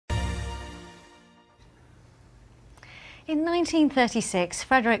In 1936,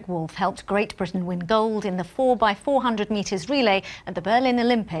 Frederick Wolff helped Great Britain win gold in the 4x400 metres relay at the Berlin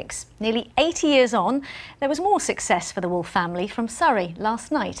Olympics. Nearly 80 years on, there was more success for the Wolff family from Surrey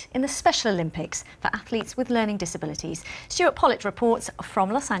last night in the Special Olympics for athletes with learning disabilities. Stuart Pollitt reports from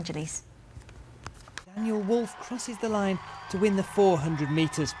Los Angeles. Daniel Wolff crosses the line to win the 400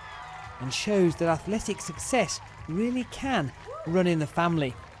 metres and shows that athletic success really can run in the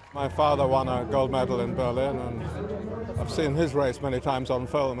family. My father won a gold medal in Berlin, and I've seen his race many times on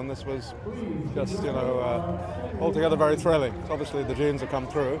film, and this was just, altogether very thrilling. Obviously the genes have come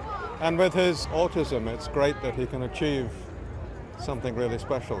through, and with his autism it's great that he can achieve something really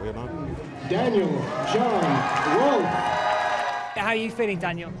special, Daniel John Wolff. How are you feeling,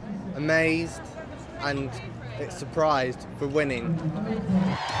 Daniel? Amazed and surprised for winning.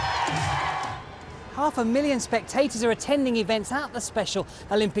 500,000 spectators are attending events at the Special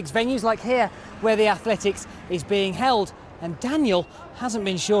Olympics venues like here, where the athletics is being held, and Daniel hasn't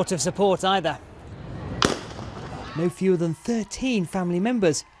been short of support either. No fewer than 13 family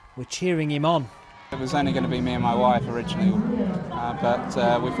members were cheering him on. It was only going to be me and my wife originally,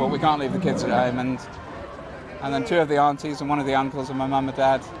 but we thought we can't leave the kids at home, and then two of the aunties and one of the uncles and my mum and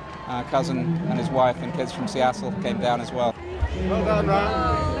dad, cousin and his wife and kids from Seattle came down as well. Well done,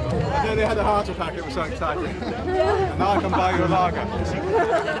 Ryan. I nearly had a heart attack, it was so exciting. And now I can buy you a lager.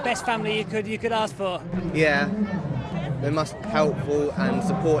 The best family you could ask for. Yeah, they're most helpful and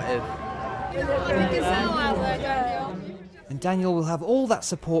supportive. And Daniel will have all that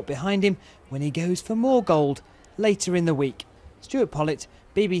support behind him when he goes for more gold later in the week. Stuart Pollitt,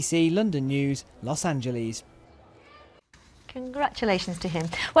 BBC London News, Los Angeles. Congratulations to him.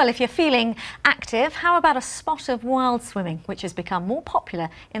 Well, if you're feeling active, how about a spot of wild swimming, which has become more popular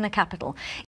in the capital?